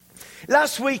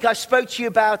Last week I spoke to you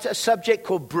about a subject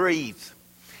called breathe.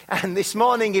 And this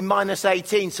morning in minus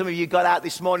 18, some of you got out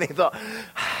this morning and thought,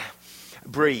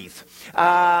 breathe. But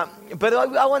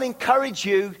I want to encourage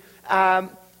you.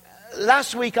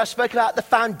 Last week I spoke about the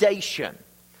foundation.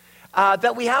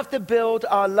 That we have to build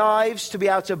our lives to be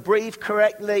able to breathe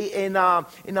correctly in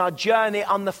our journey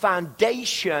on the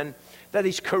foundation that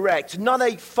is correct, not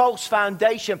a false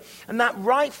foundation. And that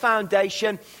right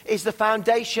foundation is the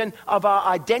foundation of our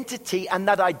identity, and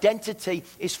that identity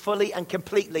is fully and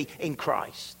completely in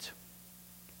Christ.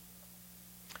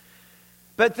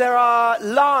 But there are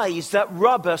lies that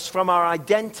rob us from our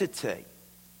identity.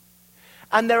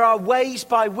 And there are ways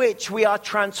by which we are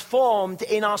transformed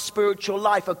in our spiritual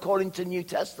life according to the New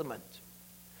Testament.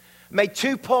 I made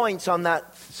 2 points on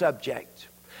that subject.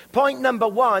 Point number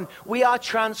 1, we are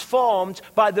transformed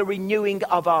by the renewing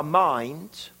of our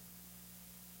mind.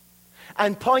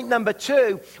 And point number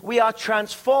 2, we are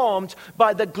transformed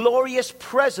by the glorious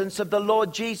presence of the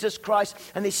Lord Jesus Christ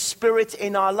and His Spirit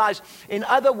in our lives. In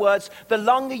other words, the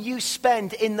longer you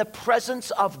spend in the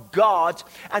presence of God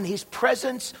and His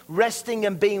presence resting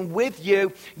and being with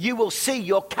you, you will see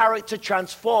your character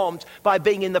transformed by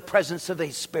being in the presence of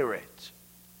His Spirit.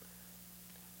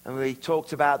 And we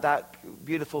talked about that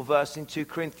beautiful verse in 2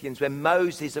 Corinthians where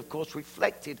Moses, of course,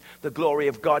 reflected the glory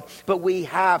of God. But we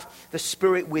have the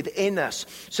Spirit within us.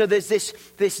 So there's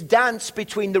this dance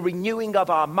between the renewing of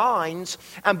our minds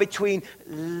and between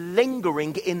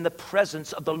lingering in the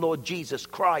presence of the Lord Jesus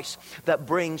Christ that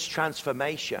brings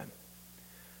transformation.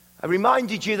 I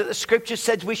reminded you that the Scripture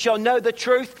said we shall know the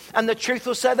truth and the truth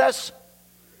will set us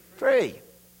free.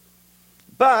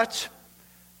 But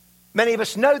many of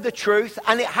us know the truth,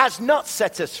 and it has not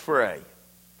set us free.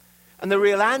 And the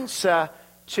real answer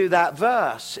to that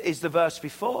verse is the verse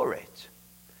before it.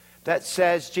 That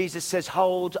says, Jesus says,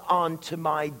 hold on to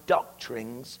my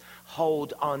doctrines,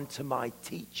 hold on to my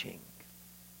teaching.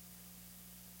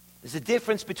 There's a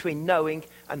difference between knowing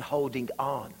and holding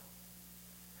on.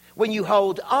 When you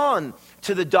hold on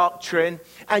to the doctrine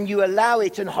and you allow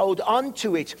it and hold on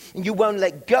to it, and you won't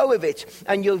let go of it,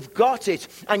 and you've got it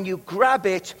and you grab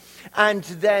it and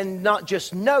then not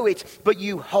just know it, but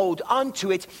you hold on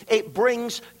to it, it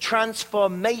brings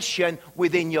transformation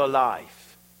within your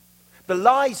life. The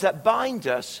lies that bind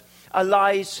us are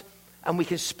lies, and we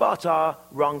can spot our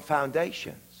wrong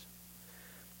foundations.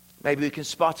 Maybe we can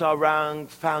spot our wrong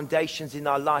foundations in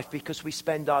our life because we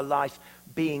spend our life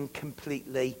being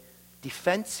completely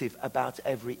defensive about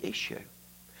every issue.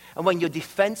 And when you're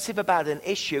defensive about an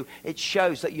issue, it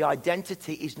shows that your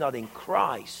identity is not in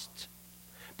Christ,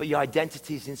 but your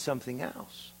identity is in something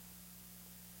else.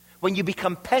 When you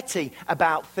become petty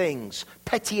about things,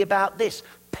 petty about this,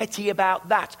 petty about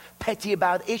that, petty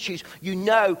about issues, you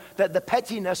know that the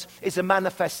pettiness is a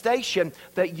manifestation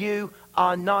that you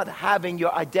are not having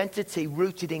your identity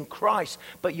rooted in Christ,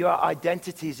 but your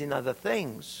identity is in other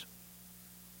things.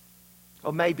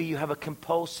 Or maybe you have a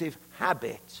compulsive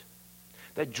habit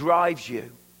that drives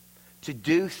you to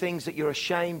do things that you're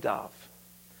ashamed of,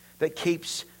 that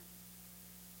keeps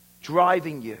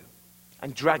driving you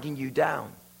and dragging you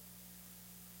down.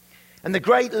 And the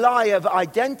great lie of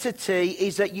identity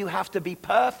is that you have to be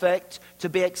perfect to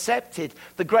be accepted.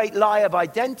 The great lie of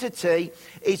identity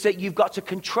is that you've got to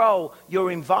control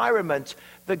your environment.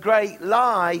 The great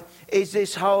lie is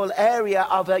this whole area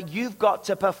of you've got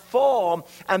to perform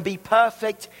and be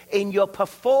perfect in your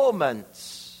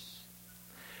performance.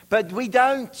 But we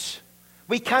don't.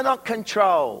 We cannot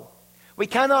control. We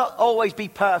cannot always be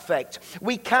perfect.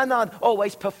 We cannot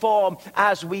always perform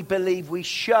as we believe we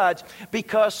should,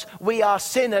 because we are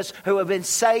sinners who have been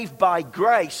saved by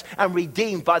grace and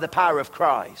redeemed by the power of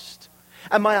Christ.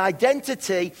 And my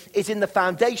identity is in the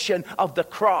foundation of the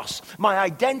cross. My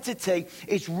identity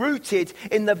is rooted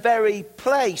in the very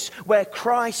place where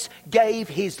Christ gave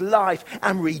his life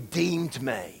and redeemed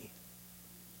me.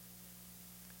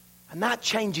 And that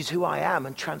changes who I am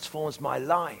and transforms my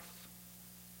life.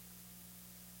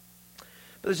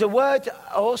 But there's a word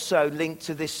also linked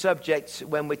to this subject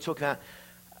when we're talking about,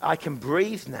 I can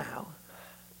breathe now,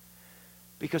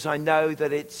 because I know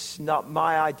that it's not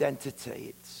my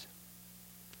identity.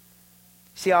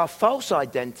 See, our false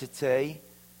identity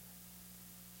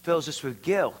fills us with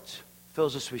guilt,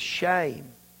 fills us with shame.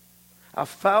 Our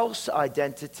false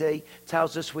identity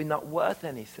tells us we're not worth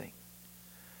anything.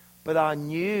 But our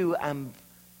new and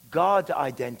God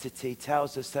identity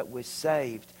tells us that we're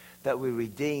saved, that we're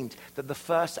redeemed, that the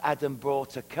first Adam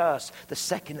brought a curse, the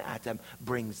second Adam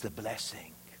brings the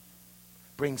blessing,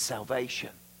 brings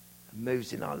salvation, and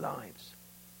moves in our lives.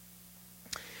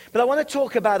 But I want to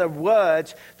talk about a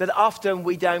word that often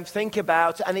we don't think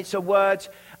about, and it's a word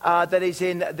that is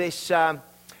in this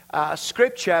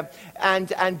scripture,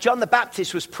 and John the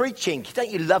Baptist was preaching. Don't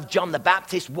you love John the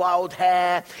Baptist? Wild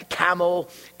hair, camel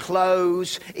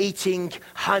clothes, eating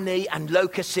honey and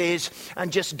locusts,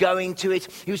 and just going to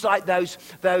it. He was like those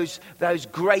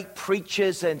great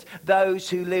preachers and those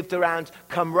who lived around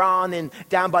Qumran and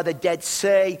down by the Dead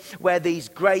Sea, where these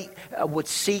great would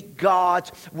seek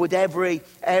God, would every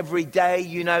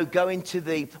day, go into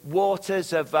the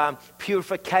waters of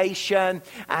purification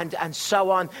and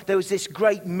so on. There was this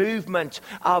great movement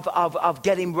of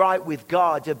getting right with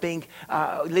God, of being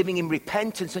living in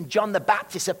repentance. And John the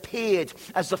Baptist appeared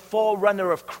as the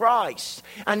forerunner of Christ,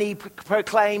 and he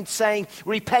proclaimed, saying,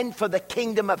 "Repent, for the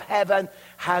kingdom of heaven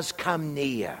has come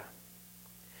near."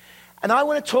 And I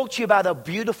want to talk to you about a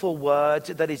beautiful word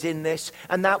that is in this,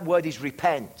 and that word is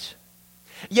repent.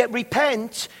 Yet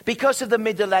repent, because of the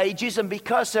Middle Ages and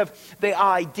because of the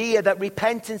idea that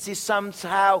repentance is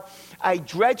somehow a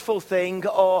dreadful thing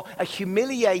or a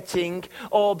humiliating,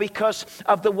 or because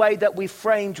of the way that we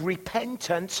framed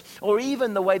repentance, or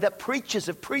even the way that preachers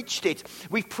have preached it.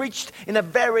 We've preached in a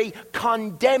very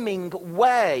condemning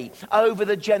way over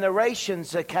the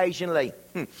generations occasionally.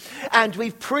 And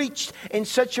we've preached in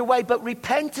such a way, but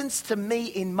repentance to me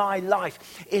in my life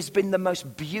has been the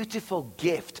most beautiful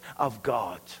gift of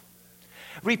God.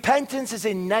 Repentance has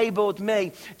enabled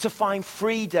me to find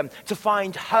freedom, to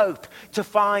find hope, to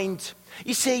find...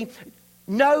 You see,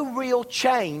 no real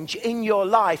change in your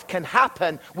life can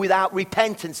happen without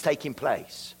repentance taking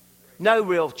place. No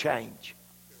real change.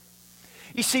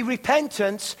 You see,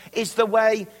 repentance is the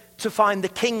way to find the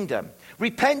kingdom.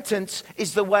 Repentance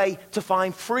is the way to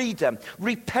find freedom.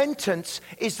 Repentance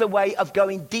is the way of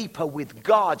going deeper with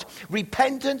God.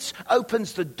 Repentance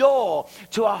opens the door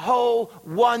to a whole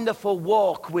wonderful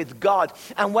walk with God.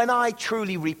 And when I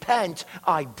truly repent,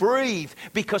 I breathe,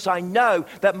 because I know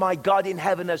that my God in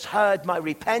heaven has heard my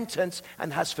repentance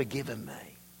and has forgiven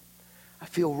me. I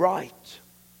feel right.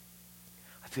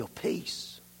 I feel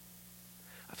peace.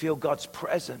 I feel God's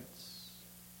presence.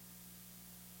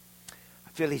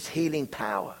 I feel his healing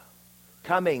power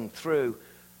coming through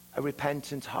a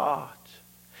repentant heart.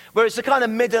 Whereas the kind of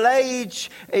Middle Age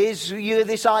is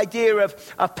this idea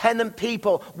of penitent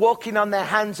people walking on their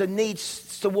hands and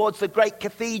knees towards the great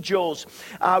cathedrals,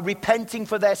 repenting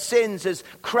for their sins as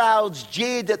crowds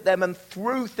jeered at them and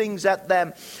threw things at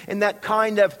them in that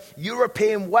kind of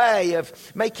European way of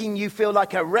making you feel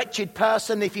like a wretched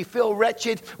person. If you feel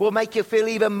wretched, we'll make you feel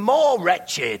even more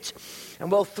wretched.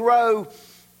 And we'll throw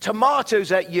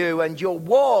tomatoes at you, and you'll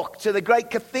walk to the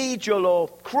great cathedral or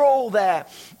crawl there,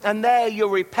 and there you'll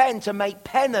repent and make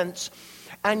penance.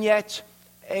 And yet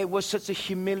it was such a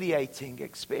humiliating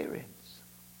experience.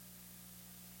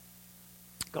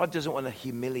 God doesn't want to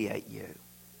humiliate you,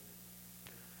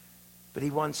 but he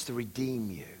wants to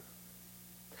redeem you.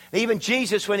 Even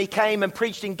Jesus, when he came and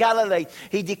preached in Galilee,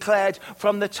 he declared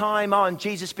from the time on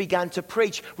Jesus began to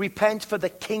preach, "Repent, for the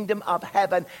kingdom of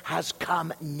heaven has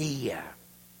come near."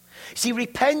 See,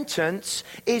 repentance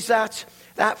is that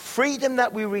freedom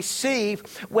that we receive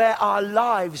where our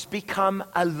lives become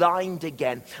aligned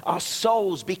again. Our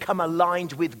souls become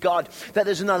aligned with God. That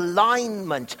there's an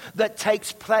alignment that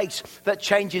takes place that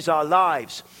changes our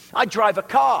lives. I drive a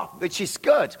car, which is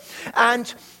good.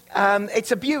 And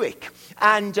it's a Buick.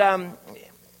 And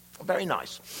very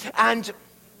nice. And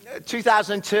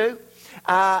 2002...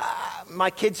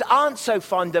 my kids aren't so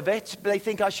fond of it, but they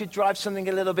think I should drive something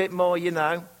a little bit more,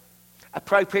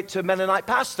 appropriate to a Mennonite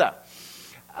pastor.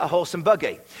 A horse and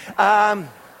buggy. Or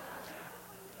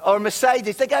a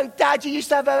Mercedes. They go, "Dad, you used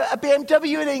to have a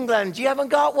BMW in England. You haven't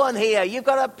got one here. You've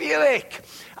got a Buick."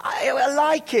 I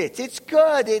like it. It's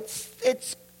good.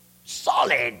 It's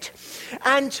solid.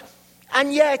 And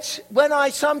yet, when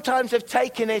I sometimes have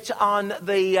taken it on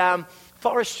the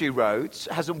forestry roads,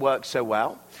 it hasn't worked so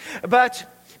well.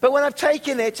 But when I've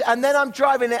taken it and then I'm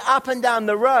driving it up and down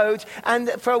the road, and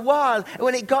for a while,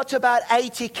 when it got to about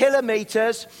 80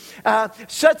 kilometers,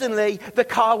 suddenly the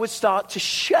car would start to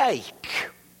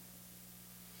shake.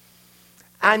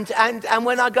 And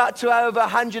when I got to over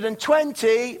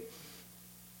 120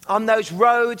 on those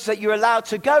roads that you're allowed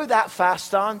to go that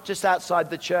fast on, just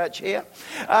outside the church here,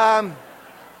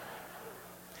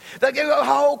 the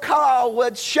whole car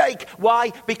would shake.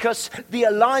 Why? Because the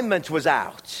alignment was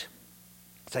out.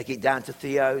 Take it down to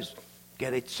Theo's,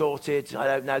 get it sorted, I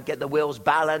don't know, get the wheels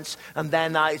balanced, and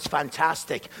then it's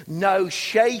fantastic. No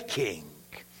shaking.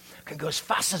 I can go as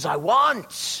fast as I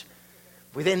want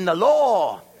within the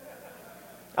law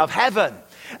of heaven.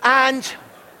 And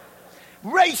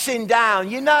racing down.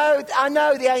 You know, I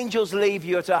know the angels leave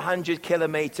you at 100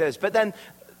 kilometers, but then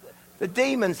the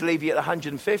demons leave you at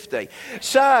 150.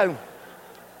 So,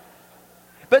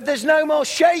 but there's no more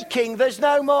shaking. There's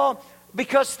no more,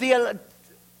 because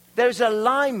there's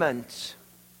alignment.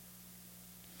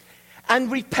 And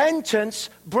repentance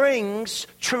brings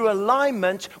true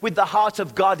alignment with the heart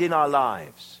of God in our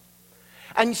lives.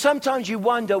 And sometimes you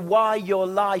wonder why your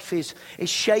life is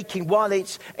shaking, while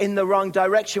it's in the wrong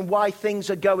direction, why things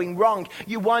are going wrong.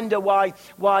 You wonder why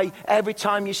every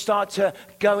time you start to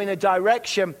go in a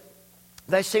direction,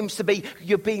 there seems to be,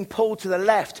 you're being pulled to the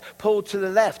left,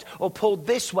 or pulled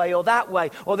this way or that way,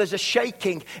 or there's a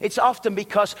shaking. It's often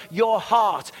because your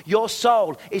heart, your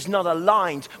soul is not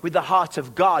aligned with the heart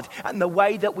of God. And the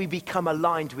way that we become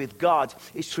aligned with God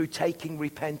is through taking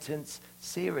repentance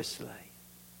seriously.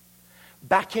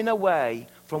 Backing away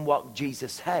from what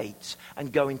Jesus hates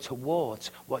and going towards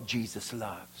what Jesus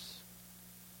loves.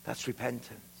 That's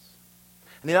repentance.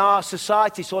 And in our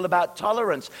society, it's all about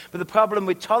tolerance. But the problem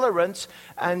with tolerance,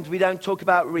 and we don't talk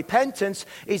about repentance,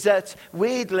 is that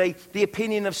weirdly, the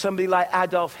opinion of somebody like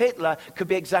Adolf Hitler could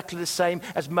be exactly the same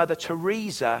as Mother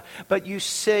Teresa. But you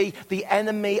see, the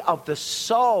enemy of the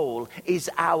soul is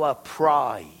our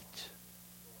pride.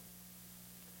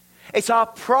 It's our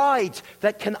pride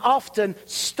that can often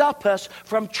stop us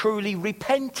from truly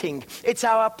repenting. It's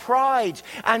our pride.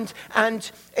 And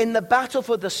in the battle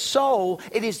for the soul,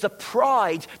 it is the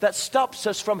pride that stops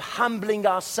us from humbling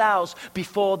ourselves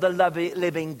before the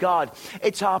living God.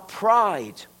 It's our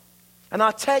pride. And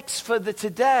our text for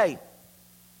today,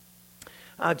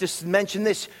 I'll just mention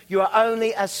this. You are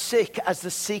only as sick as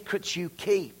the secrets you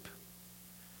keep.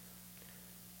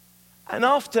 And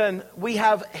often we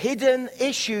have hidden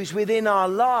issues within our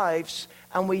lives,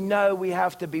 and we know we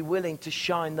have to be willing to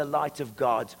shine the light of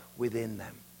God within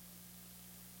them.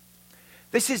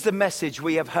 This is the message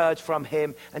we have heard from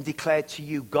him and declared to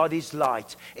you. God is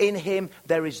light. In him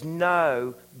there is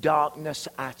no darkness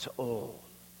at all.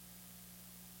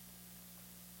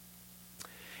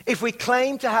 If we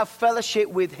claim to have fellowship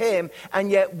with him and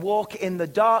yet walk in the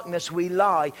darkness, we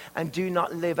lie and do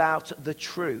not live out the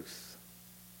truth.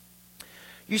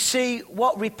 You see,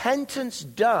 what repentance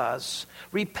does,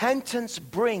 repentance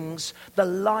brings the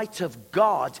light of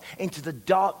God into the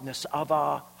darkness of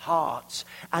our hearts.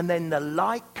 And then the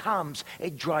light comes,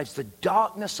 it drives the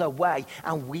darkness away,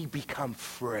 and we become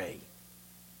free.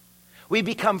 We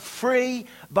become free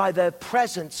by the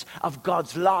presence of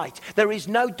God's light. There is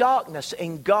no darkness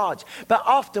in God. But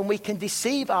often we can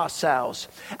deceive ourselves,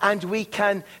 and we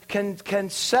can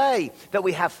say that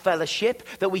we have fellowship,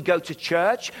 that we go to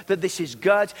church, that this is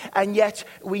good. And yet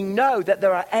we know that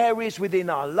there are areas within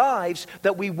our lives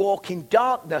that we walk in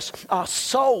darkness. Our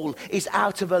soul is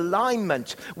out of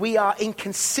alignment. We are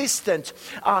inconsistent.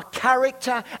 Our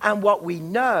character and what we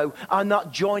know are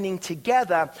not joining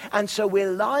together. And so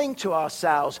we're lying to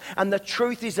ourselves, and the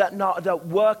truth is that not at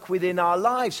work within our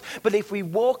lives. But if we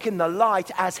walk in the light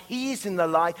as he is in the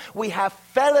light, we have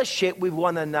fellowship with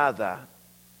one another.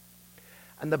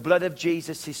 And the blood of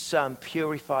Jesus, his son,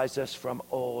 purifies us from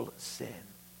all sin.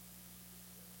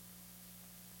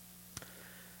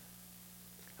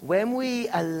 When we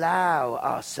allow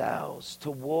ourselves to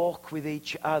walk with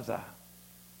each other,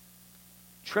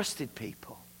 trusted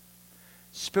people,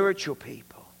 spiritual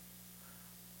people,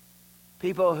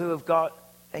 people who have got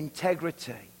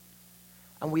integrity,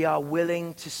 and we are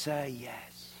willing to say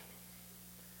yes.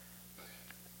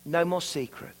 No more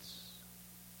secrets.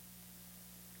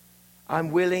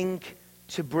 I'm willing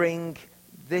to bring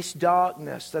this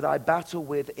darkness that I battle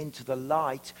with into the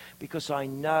light, because I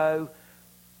know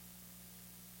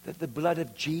that the blood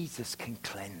of Jesus can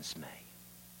cleanse me.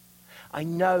 I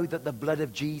know that the blood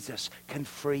of Jesus can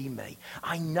free me.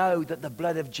 I know that the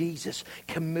blood of Jesus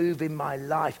can move in my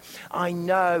life. I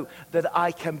know that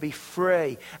I can be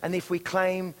free. And if we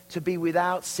claim to be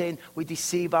without sin, we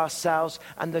deceive ourselves,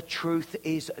 and the truth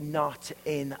is not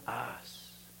in us.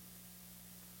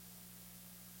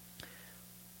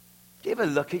 Do you ever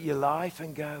look at your life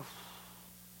and go,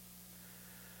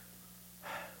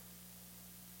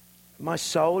 my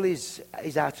soul is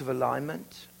out of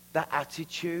alignment? That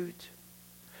attitude,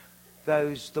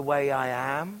 the way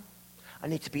I am. I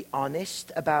need to be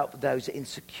honest about those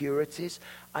insecurities.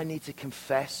 I need to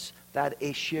confess that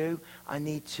issue. I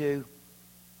need to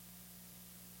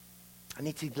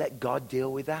let God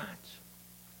deal with that.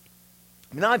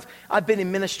 I mean, I've been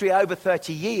in ministry over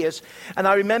 30 years, and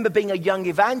I remember being a young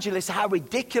evangelist, how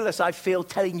ridiculous I feel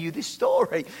telling you this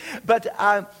story. But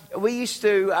we used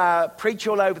to preach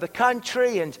all over the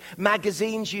country, and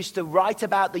magazines used to write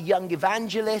about the young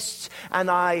evangelists. And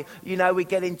we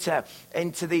get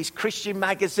into these Christian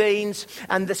magazines,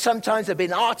 and sometimes there'd be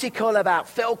an article about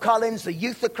Phil Collins, the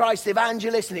Youth of Christ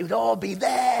evangelist, and it would all be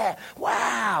there.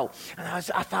 Wow. And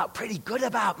I felt pretty good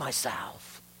about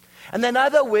myself. And then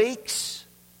other weeks,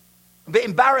 a bit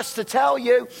embarrassed to tell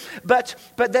you, but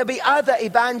there'll be other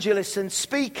evangelists and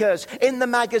speakers in the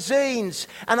magazines.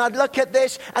 And I'd look at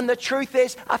this, and the truth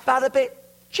is, I felt a bit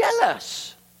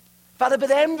jealous. Felt a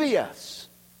bit envious.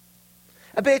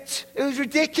 It was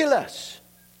ridiculous.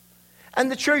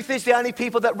 And the truth is, the only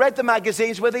people that read the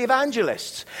magazines were the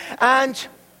evangelists. And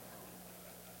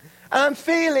I'm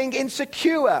feeling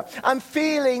insecure. I'm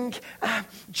feeling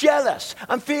jealous.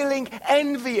 I'm feeling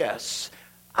envious.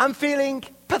 I'm feeling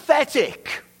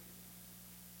pathetic.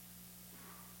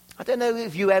 I don't know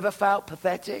if you ever felt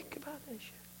pathetic about this.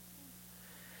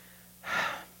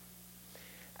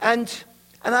 And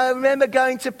I remember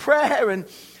going to prayer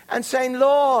and saying,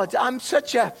 Lord, I'm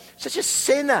such a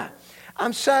sinner.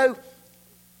 I'm so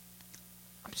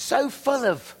full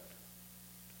of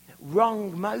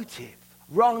wrong motive,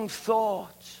 wrong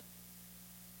thought.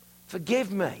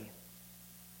 Forgive me.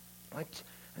 Right?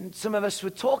 And some of us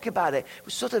would talk about it. It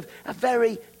was sort of a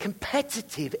very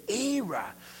competitive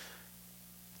era.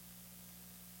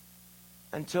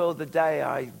 Until the day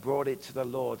I brought it to the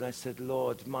Lord. I said,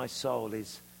 Lord, my soul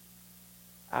is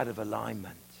out of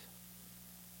alignment.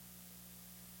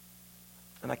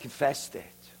 And I confessed it.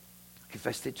 I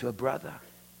confessed it to a brother.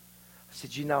 I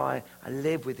said, I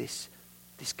live with this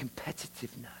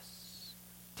competitiveness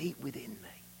deep within me.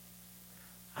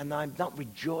 And I'm not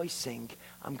rejoicing.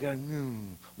 I'm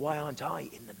going, why aren't I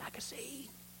in the magazine?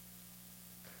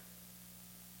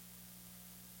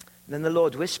 And then the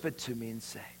Lord whispered to me and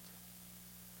said,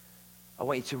 I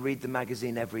want you to read the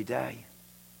magazine every day.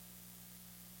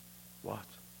 What?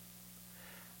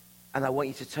 And I want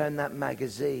you to turn that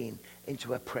magazine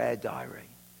into a prayer diary.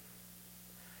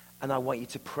 And I want you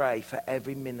to pray for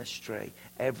every ministry,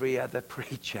 every other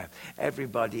preacher,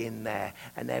 everybody in there,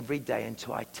 and every day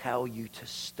until I tell you to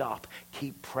stop.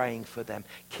 Keep praying for them.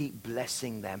 Keep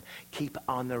blessing them. Keep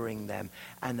honoring them.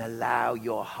 And allow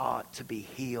your heart to be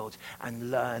healed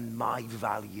and learn my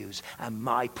values and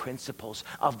my principles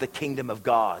of the kingdom of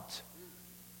God.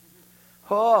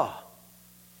 Oh.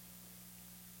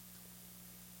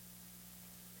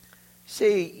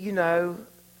 See,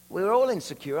 we're all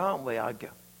insecure, aren't we?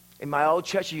 In my old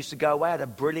church, I used to go away. I had a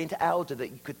brilliant elder that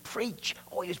you could preach.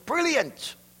 Oh, he was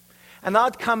brilliant. And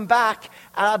I'd come back,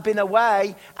 and I'd been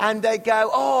away, and they'd go,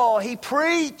 oh, he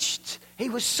preached. He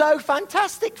was so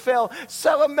fantastic, Phil.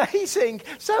 So amazing.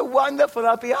 So wonderful.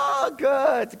 I'd be, oh,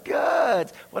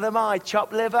 good. What am I,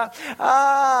 chopped liver? And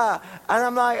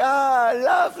I'm like,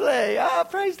 lovely.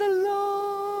 Praise the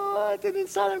Lord. And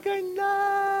inside I'm going,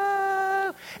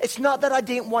 no. It's not that I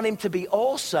didn't want him to be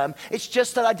awesome. It's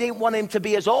just that I didn't want him to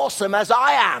be as awesome as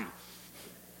I am.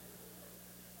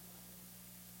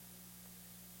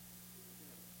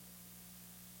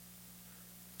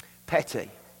 Petty.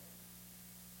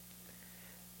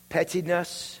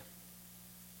 Pettiness.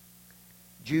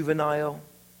 Juvenile.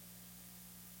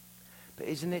 But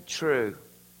isn't it true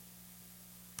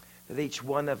that each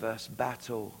one of us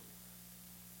battle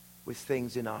with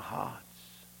things in our hearts?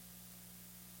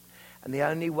 And the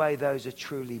only way those are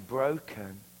truly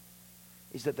broken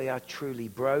is that they are truly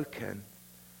broken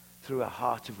through a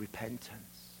heart of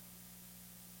repentance.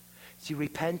 See,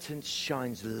 repentance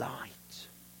shines light.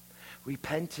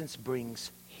 Repentance brings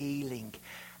healing.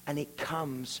 And it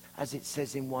comes, as it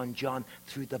says in 1 John,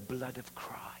 through the blood of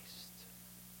Christ.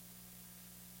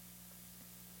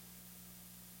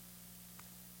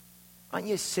 Aren't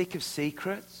you sick of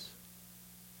secrets?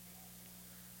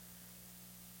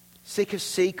 Sick of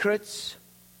secrets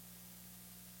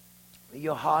that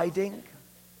you're hiding?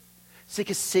 Sick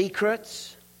of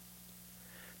secrets?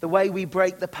 The way we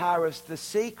break the power of the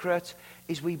secret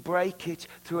is we break it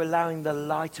through allowing the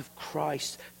light of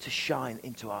Christ to shine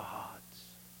into our hearts.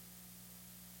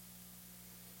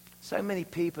 So many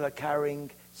people are carrying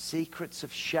secrets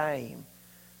of shame.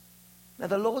 Now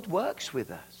the Lord works with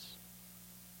us.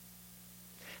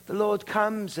 The Lord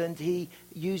comes and he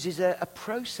uses a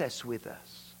process with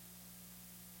us.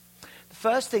 The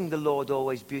first thing the Lord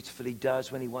always beautifully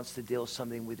does when he wants to deal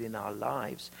something within our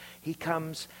lives, he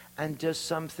comes and does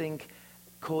something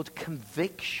called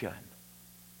conviction.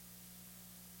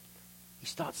 He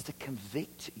starts to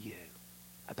convict you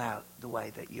about the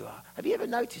way that you are. Have you ever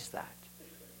noticed that?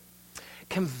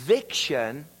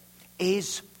 Conviction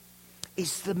is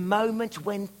the moment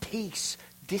when peace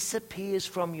disappears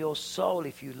from your soul,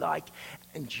 if you like,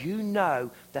 and you know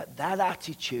that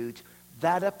attitude,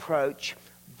 that approach,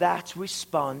 that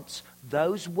response,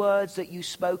 those words that you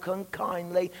spoke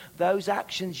unkindly, those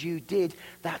actions you did,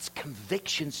 that's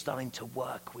conviction starting to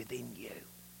work within you.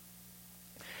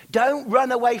 Don't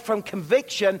run away from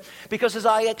conviction, because as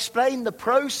I explained the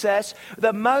process,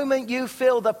 the moment you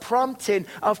feel the prompting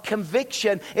of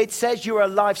conviction, it says you're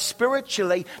alive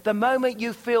spiritually. The moment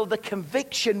you feel the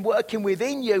conviction working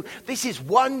within you, this is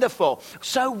wonderful,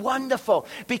 so wonderful,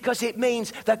 because it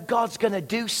means that God's going to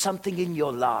do something in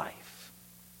your life.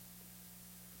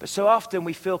 But so often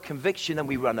we feel conviction and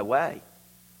we run away.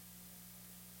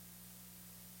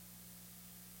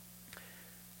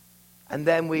 And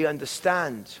then we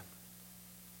understand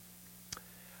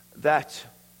that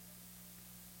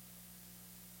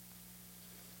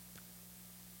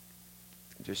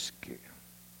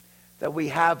we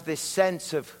have this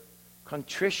sense of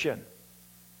contrition,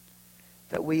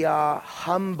 that we are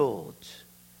humbled,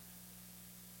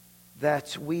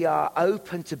 that we are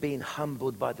open to being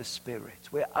humbled by the Spirit.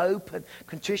 We're open.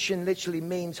 Contrition literally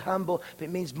means humble, but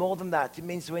it means more than that. It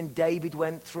means when David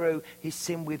went through his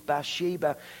sin with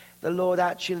Bathsheba, the Lord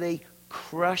actually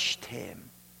crushed him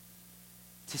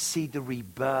to see the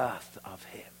rebirth of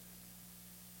him.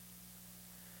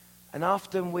 And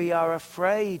often we are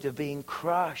afraid of being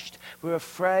crushed. We're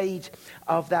afraid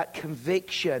of that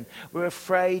conviction. We're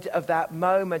afraid of that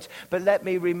moment. But let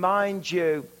me remind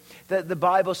you that the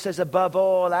Bible says, above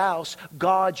all else,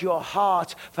 guard your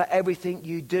heart, for everything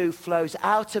you do flows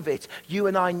out of it. You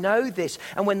and I know this.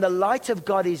 And when the light of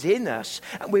God is in us,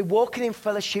 and we're walking in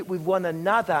fellowship with one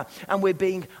another, and we're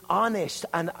being honest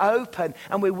and open,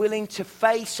 and we're willing to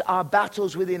face our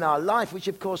battles within our life, which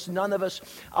of course none of us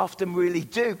often really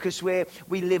do, because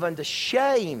we live under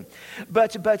shame.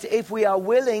 But if we are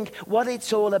willing, what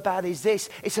it's all about is this.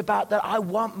 It's about that I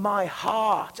want my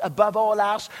heart, above all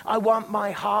else, I want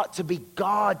my heart to be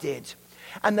guarded,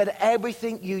 and that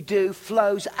everything you do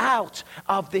flows out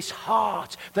of this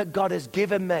heart that God has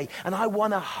given me. And I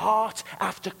want a heart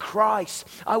after Christ.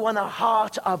 I want a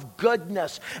heart of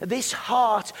goodness. This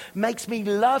heart makes me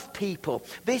love people.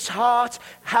 This heart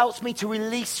helps me to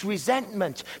release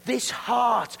resentment. This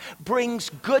heart brings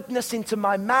goodness into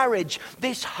my marriage.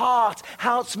 This heart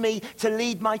helps me to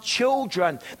lead my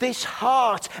children. This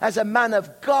heart, as a man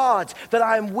of God, that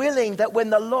I am willing that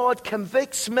when the Lord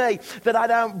convicts me, that I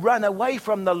don't run away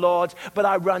from the Lord, but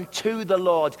I run to the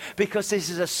Lord, because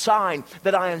this is a sign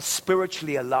that I am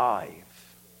spiritually alive.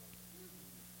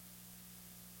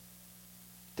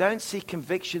 Don't see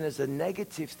conviction as a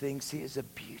negative thing, see it as a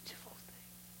beautiful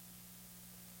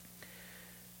thing.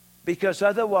 Because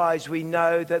otherwise we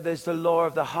know that there's the law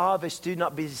of the harvest. Do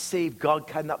not be deceived, God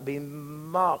cannot be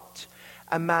mocked.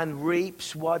 A man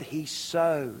reaps what he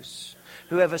sows.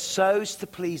 Whoever sows to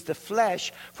please the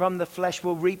flesh, from the flesh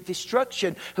will reap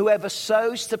destruction. Whoever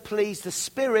sows to please the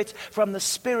Spirit, from the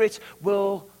Spirit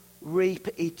will reap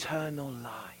eternal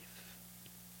life.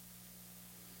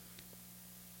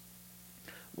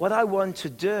 What I want to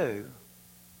do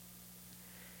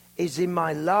is, in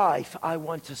my life, I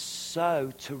want to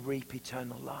sow to reap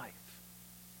eternal life.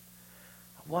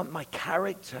 I want my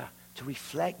character to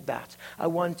reflect that. I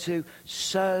want to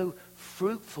sow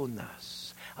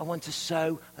fruitfulness. I want to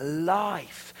sow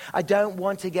life. I don't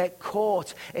want to get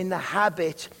caught in the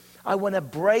habit. I want to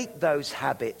break those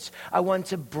habits. I want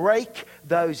to break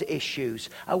those issues.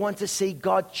 I want to see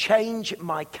God change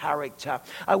my character.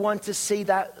 I want to see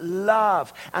that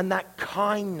love and that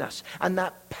kindness and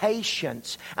that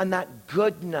patience and that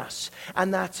goodness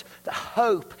and that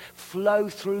hope flow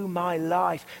through my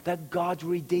life, that God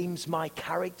redeems my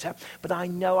character. But I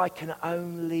know I can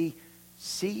only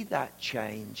see that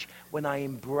change when I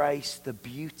embrace the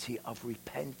beauty of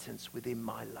repentance within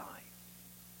my life.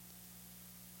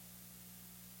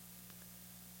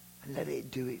 And let it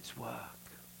do its work.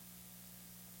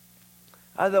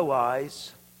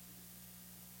 Otherwise,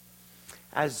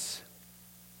 as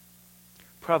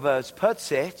Proverbs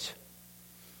puts it,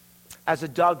 as a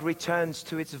dog returns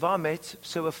to its vomit,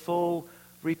 so a fool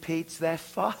repeats their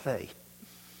folly.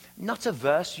 Not a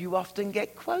verse you often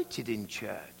get quoted in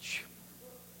church.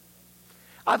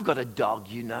 I've got a dog,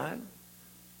 you know.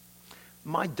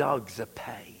 My dog's a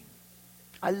pain.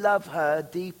 I love her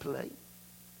deeply.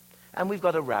 And we've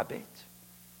got a rabbit.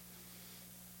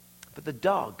 But the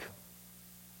dogs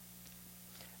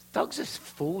are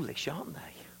foolish, aren't they?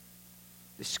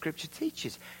 The scripture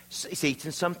teaches. It's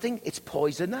eaten something, it's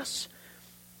poisonous.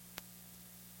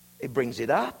 It brings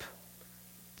it up.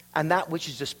 And that which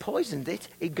has just poisoned it,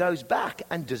 it goes back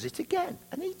and does it again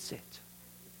and eats it.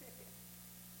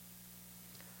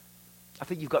 I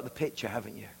think you've got the picture,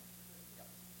 haven't you?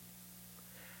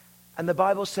 And the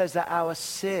Bible says that our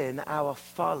sin, our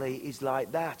folly is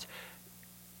like that.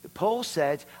 Paul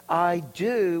said, I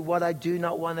do what I do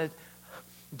not want to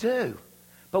do.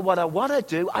 But what I want to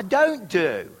do, I don't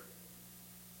do.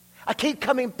 I keep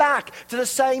coming back to the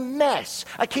same mess.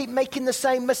 I keep making the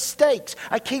same mistakes.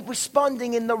 I keep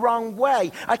responding in the wrong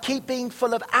way. I keep being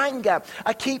full of anger.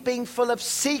 I keep being full of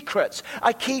secrets.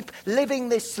 I keep living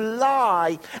this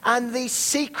lie, and these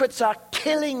secrets are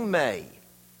killing me.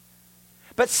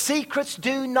 But secrets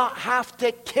do not have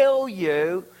to kill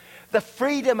you. The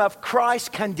freedom of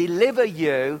Christ can deliver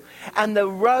you, and the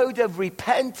road of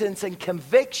repentance and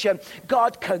conviction,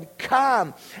 God can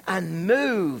come and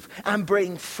move and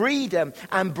bring freedom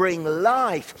and bring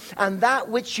life. And that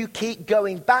which you keep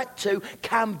going back to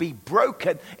can be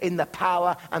broken in the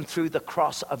power and through the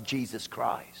cross of Jesus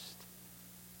Christ.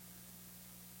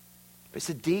 But it's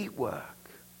a deep work.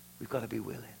 We've got to be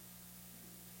willing.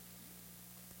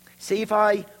 See, if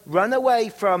I run away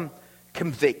from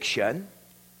conviction,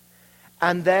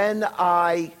 and then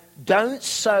I don't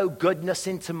sow goodness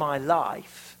into my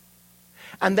life,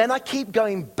 and then I keep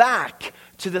going back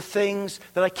to the things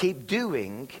that I keep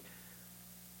doing,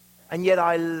 and yet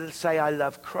I say I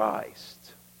love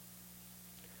Christ,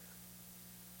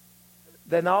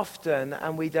 then often,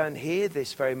 and we don't hear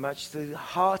this very much, the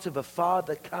heart of a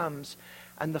father comes,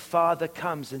 and the father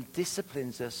comes and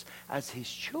disciplines us as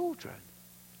his children.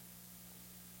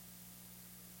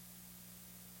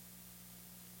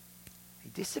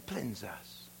 Disciplines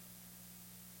us.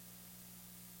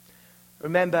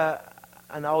 Remember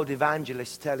an old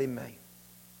evangelist telling me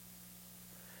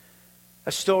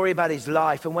a story about his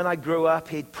life. And when I grew up,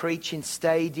 he'd preach in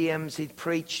stadiums. He'd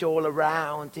preached all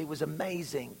around. It was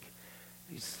amazing.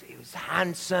 He was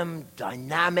handsome,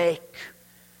 dynamic.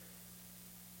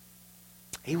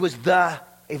 He was the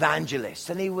evangelist.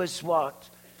 And he was,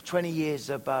 20 years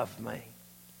above me.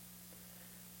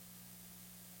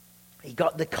 He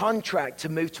got the contract to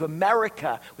move to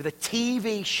America with a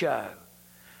TV show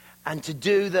and to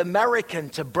do the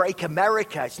American, to break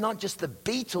America. It's not just the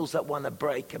Beatles that want to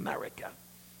break America.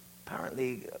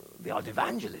 Apparently, the odd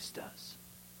evangelist does.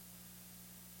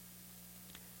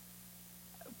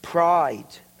 Pride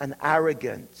and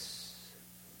arrogance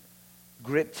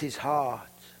gripped his heart.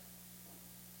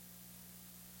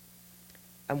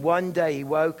 And one day he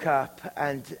woke up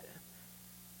and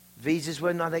visas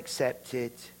were not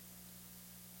accepted.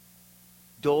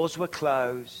 Doors were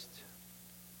closed.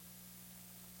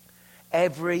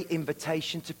 Every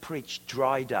invitation to preach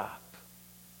dried up.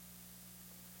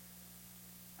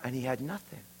 And he had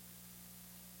nothing.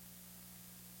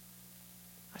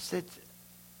 I said,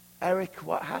 Eric,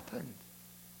 what happened?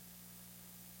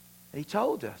 And he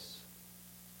told us.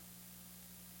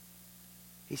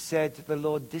 He said, the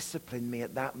Lord disciplined me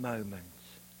at that moment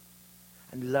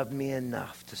and loved me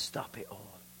enough to stop it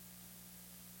all.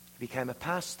 He became a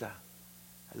pastor.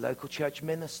 A local church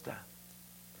minister.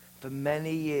 For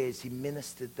many years he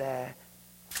ministered there.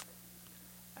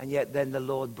 And yet then the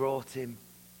Lord brought him,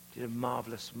 did a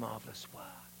marvelous, marvelous work.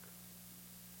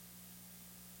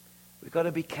 We've got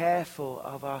to be careful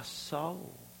of our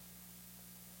soul.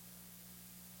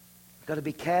 We've got to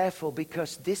be careful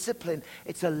because discipline,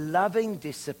 it's a loving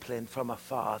discipline from a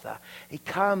father. He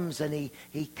comes and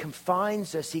he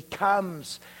confines us. He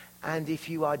comes. And if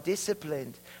you are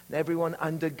disciplined, and everyone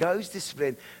undergoes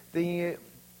discipline, then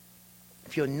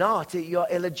if you're not, you're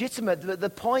illegitimate.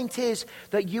 The point is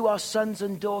that you are sons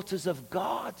and daughters of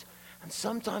God. And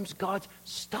sometimes God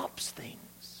stops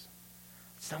things.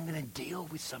 So I'm going to deal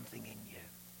with something in you.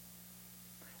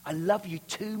 I love you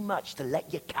too much to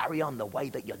let you carry on the way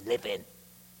that you're living.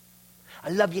 I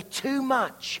love you too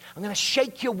much. I'm going to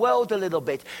shake your world a little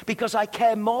bit because I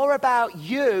care more about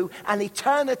you and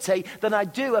eternity than I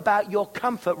do about your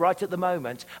comfort right at the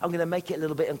moment. I'm going to make it a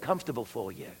little bit uncomfortable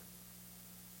for you.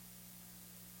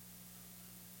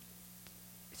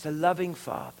 It's a loving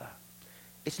Father.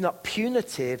 It's not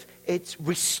punitive. It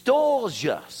restores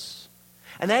us.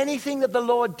 And anything that the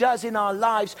Lord does in our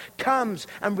lives comes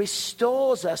and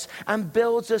restores us and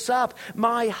builds us up.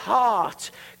 My heart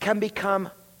can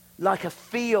become like a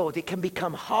field, it can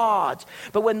become hard.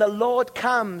 But when the Lord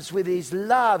comes with his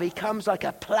love, he comes like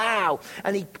a plow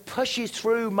and he pushes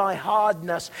through my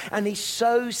hardness and he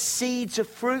sows seeds of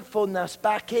fruitfulness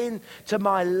back into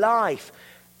my life.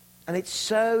 And it's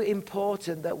so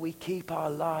important that we keep our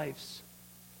lives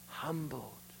humbled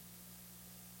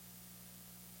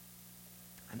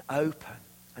and open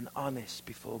and honest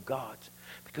before God.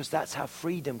 Because that's how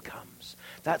freedom comes.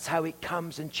 That's how it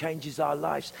comes and changes our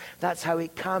lives. That's how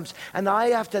it comes. And I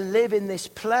have to live in this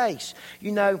place.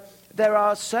 You know, there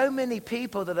are so many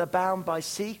people that are bound by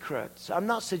secrets. I'm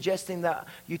not suggesting that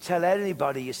you tell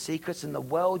anybody your secrets and the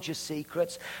world your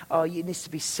secrets. Oh, you need to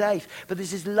be safe. But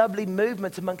there's this lovely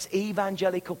movement amongst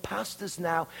evangelical pastors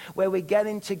now where we're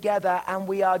getting together and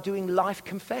we are doing life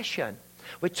confession.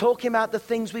 We're talking about the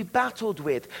things we've battled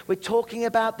with. We're talking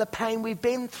about the pain we've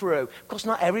been through. Of course,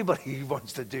 not everybody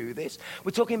wants to do this.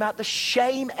 We're talking about the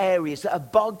shame areas that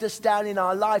have bogged us down in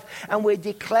our life. And we're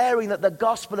declaring that the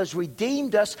gospel has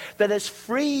redeemed us, that has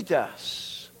freed us.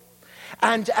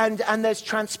 And there's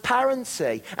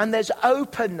transparency and there's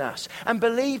openness. And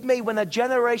believe me, when a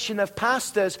generation of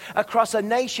pastors across a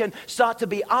nation start to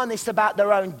be honest about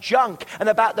their own junk and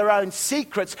about their own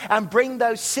secrets and bring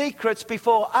those secrets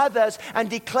before others and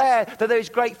declare that there is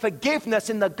great forgiveness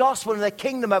in the gospel and the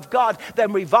kingdom of God,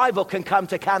 then revival can come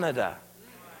to Canada.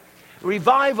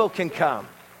 Revival can come.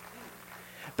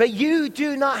 But you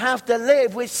do not have to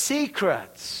live with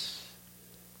secrets.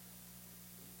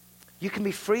 You can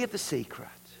be free of the secret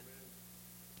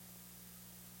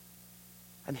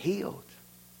and healed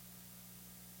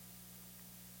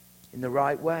in the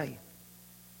right way,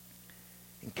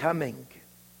 in coming.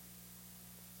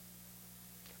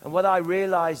 And what I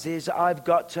realize is I've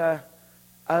got to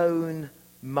own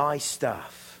my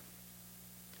stuff.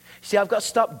 See, I've got to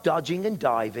stop dodging and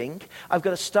diving. I've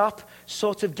got to stop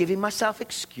sort of giving myself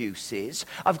excuses.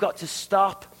 I've got to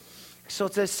stop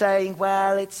sort of saying,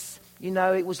 well,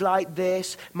 it was like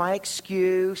this, my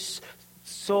excuse,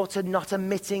 sort of not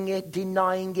admitting it,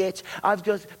 denying it.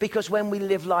 Because when we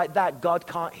live like that, God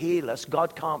can't heal us,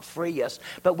 God can't free us.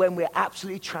 But when we're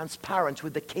absolutely transparent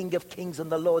with the King of Kings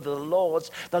and the Lord of the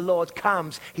Lords, the Lord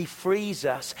comes, he frees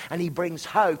us and he brings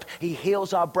hope. He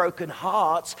heals our broken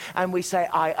hearts and we say,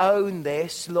 I own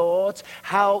this, Lord.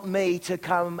 Help me to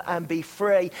come and be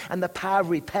free. And the power of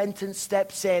repentance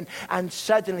steps in and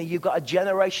suddenly you've got a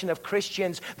generation of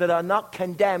Christians that are not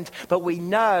condemned, but we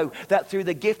know that through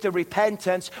the gift of repentance,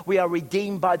 we are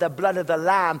redeemed by the blood of the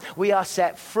Lamb. We are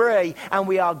set free and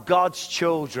we are God's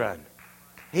children.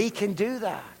 He can do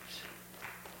that.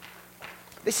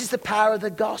 This is the power of the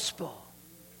gospel.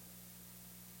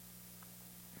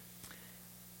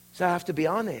 So I have to be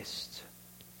honest.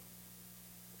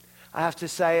 I have to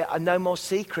say, no more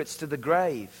secrets to the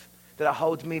grave that are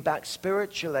holding me back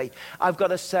spiritually. I've got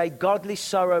to say, godly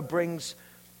sorrow brings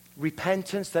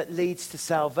repentance that leads to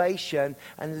salvation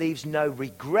and leaves no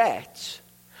regret,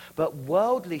 but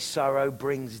worldly sorrow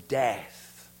brings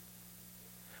death.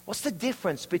 What's the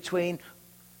difference between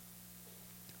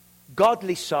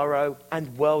godly sorrow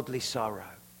and worldly sorrow?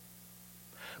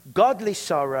 Godly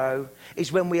sorrow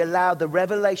is when we allow the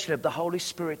revelation of the Holy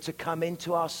Spirit to come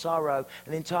into our sorrow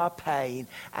and into our pain,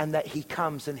 and that he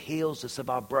comes and heals us of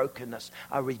our brokenness,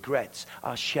 our regrets,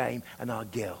 our shame, and our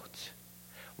guilt.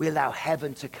 We allow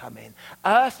heaven to come in.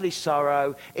 Earthly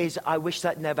sorrow is, I wish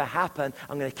that never happened.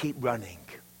 I'm going to keep running.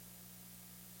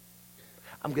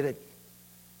 I'm going to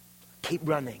keep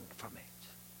running from it.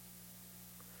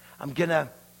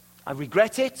 I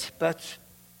regret it, but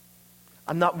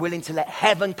I'm not willing to let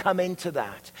heaven come into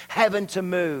that. Heaven to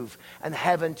move and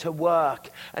heaven to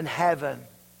work and heaven.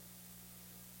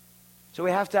 So we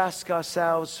have to ask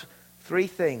ourselves 3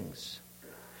 things.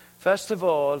 First of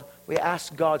all, we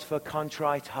ask God for a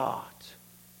contrite heart.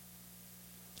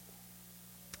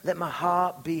 Let my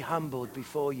heart be humbled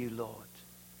before you, Lord.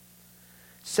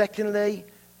 Secondly,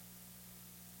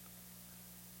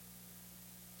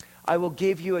 I will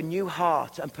give you a new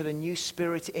heart and put a new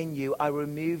spirit in you. I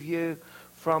remove you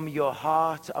from your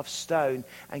heart of stone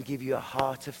and give you a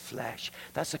heart of flesh.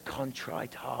 That's a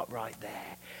contrite heart right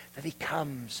there. That he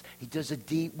comes, he does a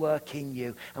deep work in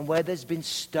you. And where there's been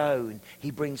stone, he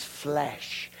brings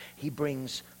flesh. He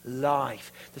brings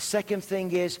life. The second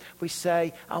thing is we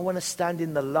say, I want to stand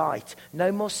in the light.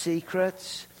 No more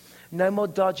secrets. No more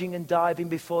dodging and diving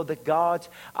before the God.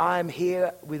 I am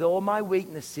here with all my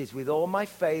weaknesses, with all my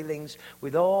failings,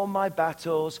 with all my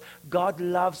battles. God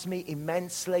loves me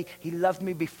immensely. He loved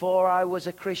me before I was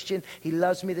a Christian. He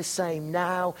loves me the same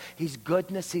now. His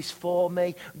goodness is for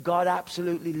me. God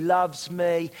absolutely loves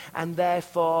me. And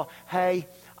therefore, hey,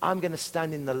 I'm going to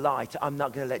stand in the light. I'm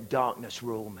not going to let darkness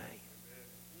rule me.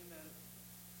 Amen.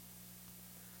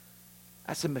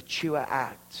 That's a mature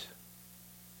act.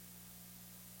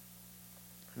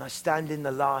 And I stand in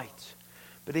the light.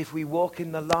 But if we walk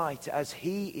in the light as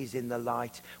he is in the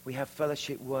light, we have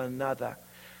fellowship with one another.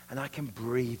 And I can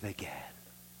breathe again.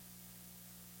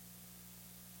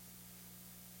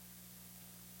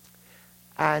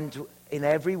 And in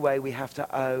every way, we have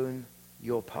to own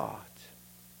your part.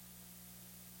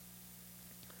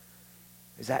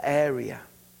 There's that area.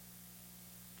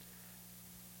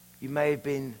 You may have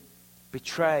been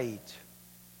betrayed.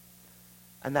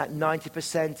 And that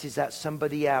 90% is that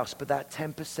somebody else. But that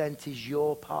 10% is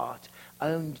your part.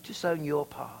 Just own your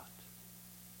part.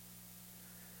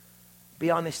 Be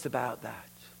honest about that.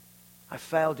 I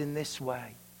failed in this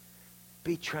way.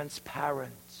 Be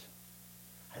transparent.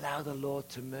 Allow the Lord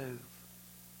to move.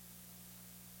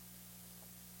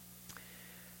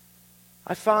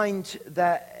 I find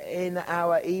that in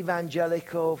our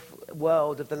evangelical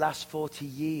world of the last 40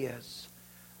 years,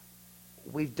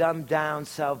 we've dumbed down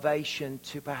salvation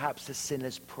to perhaps a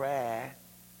sinner's prayer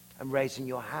and raising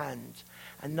your hand,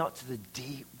 and not to the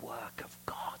deep work of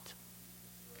God.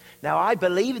 Now, I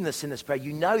believe in the sinner's prayer.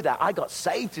 You know that. I got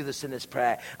saved through the sinner's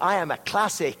prayer. I am a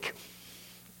classic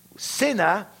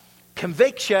sinner.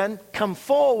 Conviction, come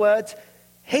forward,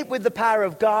 hit with the power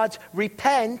of God,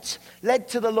 repent, led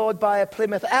to the Lord by a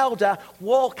Plymouth elder,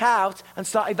 walk out and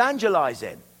start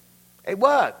evangelizing. It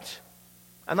worked.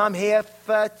 And I'm here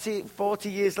 40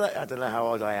 years later. I don't know how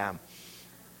old I am.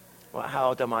 Well, how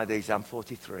old am I these? I'm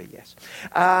 43, yes.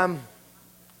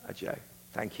 Joe,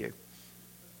 thank you.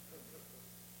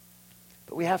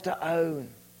 But we have to own.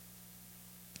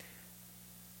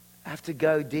 Have to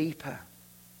go deeper.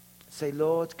 Say,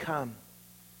 Lord, come.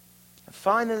 And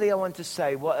finally, I want to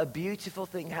say what a beautiful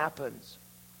thing happens.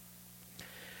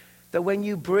 That when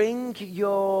you bring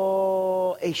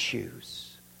your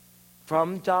issues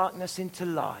from darkness into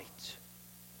light,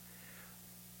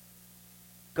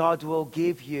 God will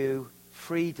give you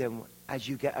freedom as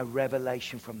you get a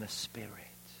revelation from the Spirit.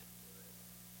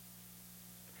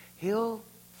 He'll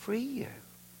free you.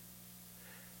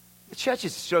 The church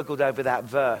has struggled over that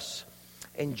verse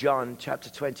in John chapter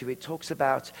 20. It talks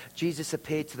about Jesus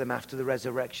appeared to them after the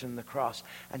resurrection and the cross,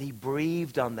 and he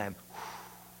breathed on them.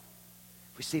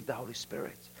 Receive the Holy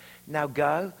Spirit. Now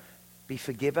go, be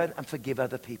forgiven, and forgive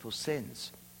other people's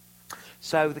sins.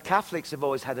 So the Catholics have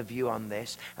always had a view on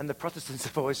this, and the Protestants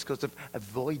have always sort of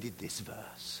avoided this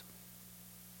verse.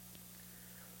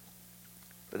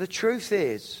 But the truth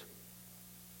is,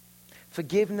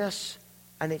 forgiveness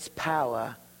and its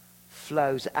power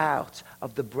flows out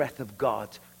of the breath of God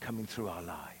coming through our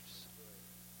lives.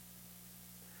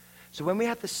 So when we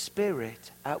have the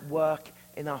Spirit at work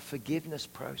in our forgiveness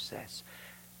process,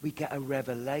 we get a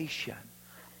revelation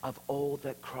of all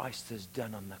that Christ has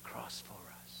done on the cross for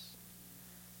us.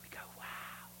 We go,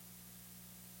 wow.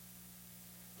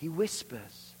 He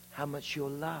whispers how much you're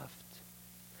loved.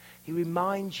 He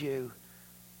reminds you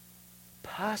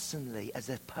personally, as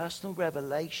a personal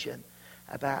revelation,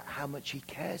 about how much he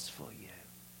cares for you.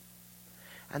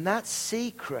 And that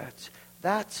secret,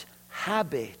 that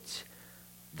habit,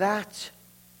 that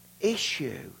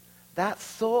issue, that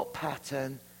thought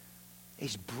pattern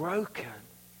is broken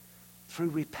through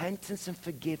repentance and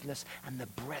forgiveness and the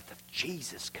breath of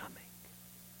Jesus coming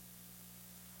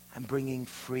and bringing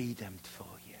freedom for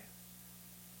you.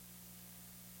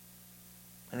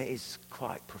 And it is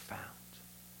quite profound.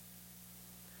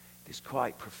 It is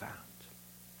quite profound.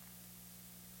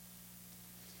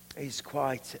 It is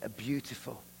quite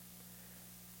beautiful.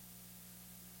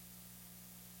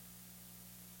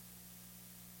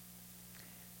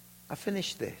 I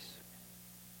finish this.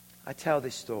 I tell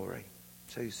this story,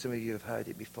 so some of you have heard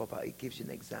it before, but it gives you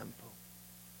an example.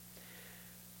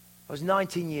 I was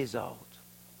 19 years old.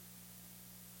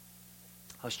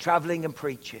 I was traveling and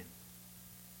preaching.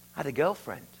 I had a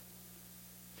girlfriend.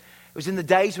 It was in the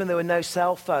days when there were no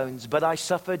cell phones, but I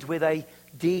suffered with a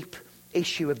deep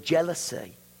issue of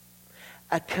jealousy.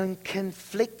 A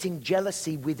conflicting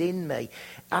jealousy within me.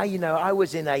 I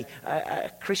was in a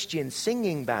Christian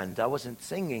singing band. I wasn't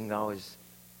singing, I was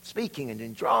speaking and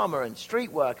doing drama and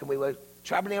street work, and we were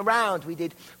traveling around. We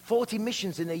did 40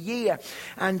 missions in a year.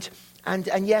 And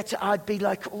yet I'd be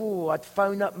like, I'd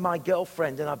phone up my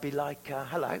girlfriend and I'd be like,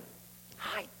 hello,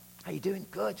 hi, how you doing?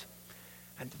 Good.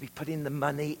 And to be putting the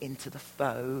money into the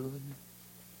phone.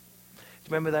 Do you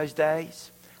remember those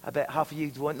days? I bet half of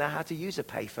you won't know how to use a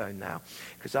payphone now.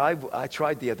 Because I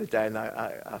tried the other day and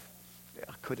I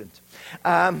couldn't.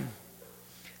 How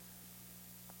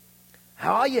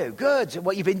are you? Good.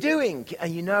 What you been doing?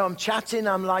 And I'm chatting.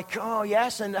 I'm like, oh,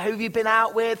 yes. And who have you been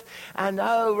out with? And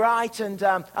oh, right. And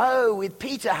with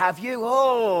Peter, have you?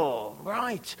 Oh,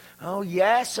 right. Oh,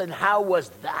 yes. And how was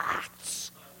that?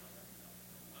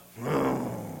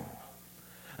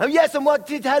 Oh, yes.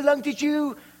 And how long did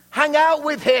you hang out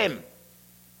with him?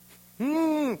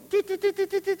 The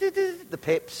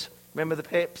pips. Remember the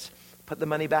pips? Put the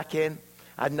money back in.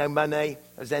 I had no money.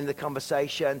 That was the end of the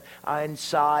conversation.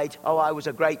 Inside, I was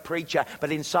a great preacher.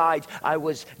 But inside, I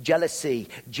was jealousy.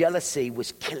 Jealousy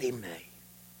was killing me.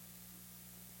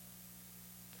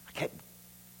 I kept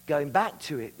going back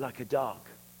to it like a dog.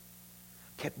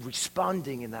 Kept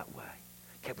responding in that way.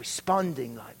 Kept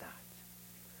responding like that.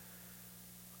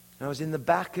 And I was in the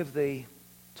back of the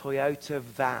Toyota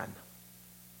van,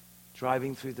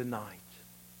 driving through the night.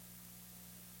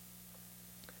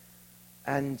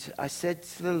 And I said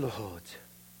to the Lord,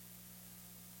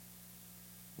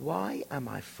 why am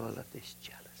I full of this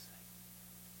jealousy?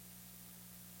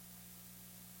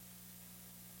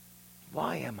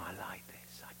 Why am I like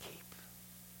this? I keep.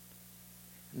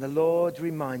 And the Lord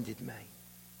reminded me.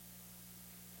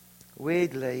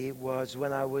 Weirdly, it was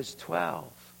when I was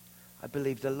 12. I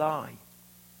believed a lie.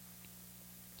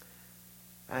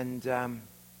 And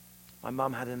my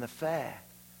mum had an affair.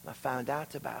 And I found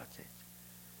out about it.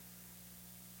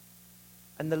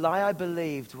 And the lie I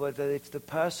believed was that if the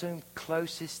person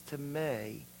closest to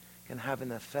me can have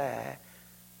an affair,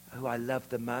 who I love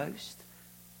the most,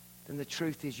 then the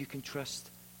truth is you can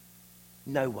trust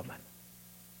no woman.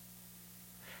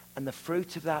 And the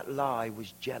fruit of that lie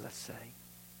was jealousy.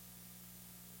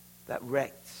 That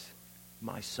wrecked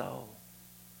my soul.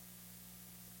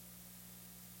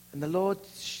 And the Lord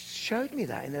showed me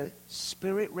that in a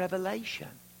spirit revelation.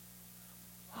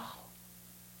 Wow.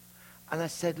 And I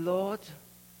said, Lord,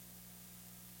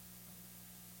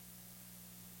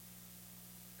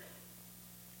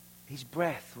 his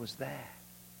breath was there.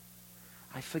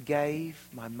 I forgave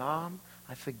my mom.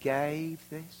 I forgave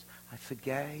this. I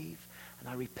forgave. And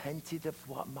I repented of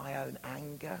my own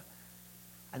anger.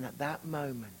 And at that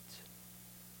moment,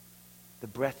 the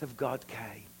breath of God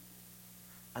came.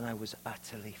 And I was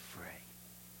utterly free.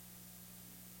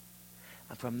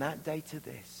 And from that day to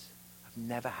this, I've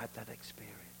never had that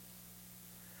experience.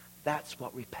 That's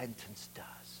what repentance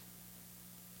does.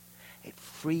 It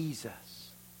frees us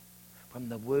from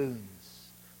the wounds,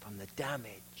 from the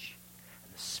damage.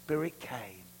 And the Spirit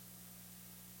came.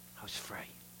 I was free.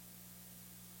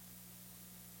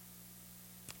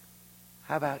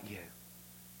 How about you?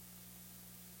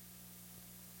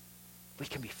 We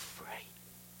can be free.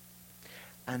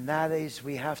 And that is,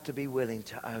 we have to be willing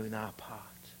to own our part.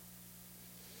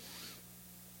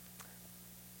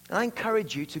 And I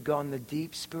encourage you to go on the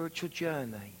deep spiritual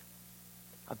journey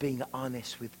of being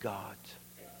honest with God,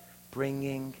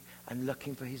 bringing and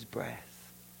looking for his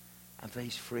breath and for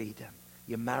his freedom.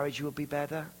 Your marriage will be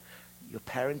better. Your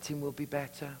parenting will be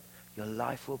better. Your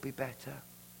life will be better.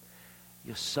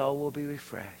 Your soul will be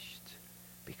refreshed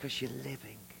because you're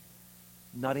living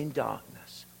not in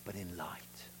darkness, but in light.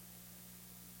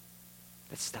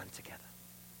 Let's stand together.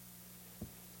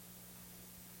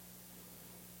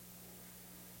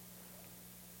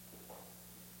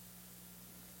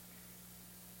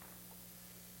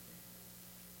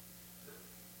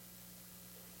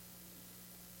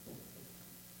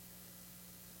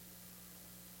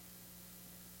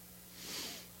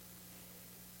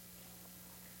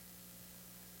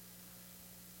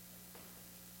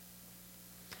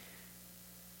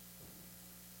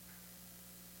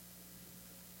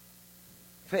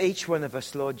 For each one of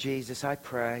us, Lord Jesus, I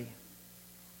pray,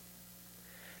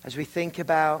 as we think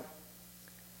about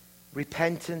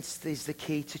repentance is the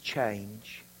key to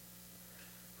change.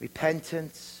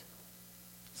 Repentance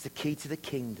is the key to the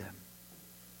kingdom.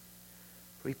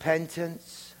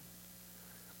 Repentance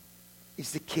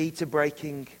is the key to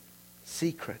breaking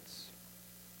secrets.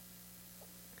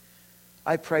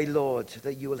 I pray, Lord,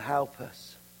 that you will help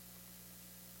us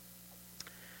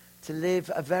to live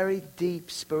a very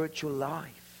deep spiritual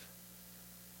life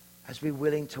as we're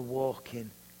willing to walk in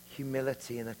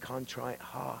humility and a contrite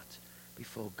heart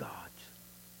before God.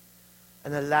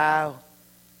 And allow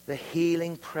the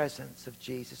healing presence of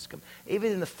Jesus to come.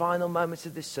 Even in the final moments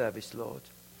of this service, Lord,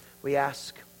 we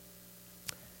ask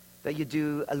that you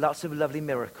do lots of lovely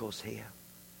miracles here.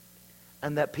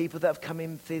 And that people that have come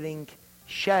in feeling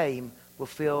shame will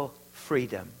feel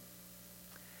freedom.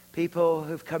 People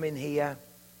who've come in here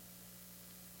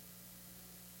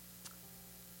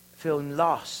feeling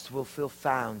lost will feel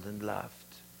found and loved.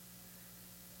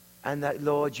 And that,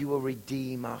 Lord, you will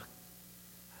redeem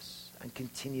us and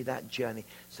continue that journey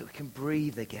so we can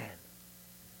breathe again.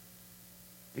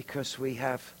 Because we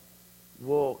have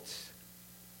walked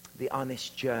the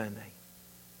honest journey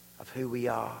of who we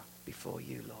are before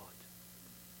you, Lord.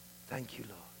 Thank you,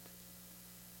 Lord.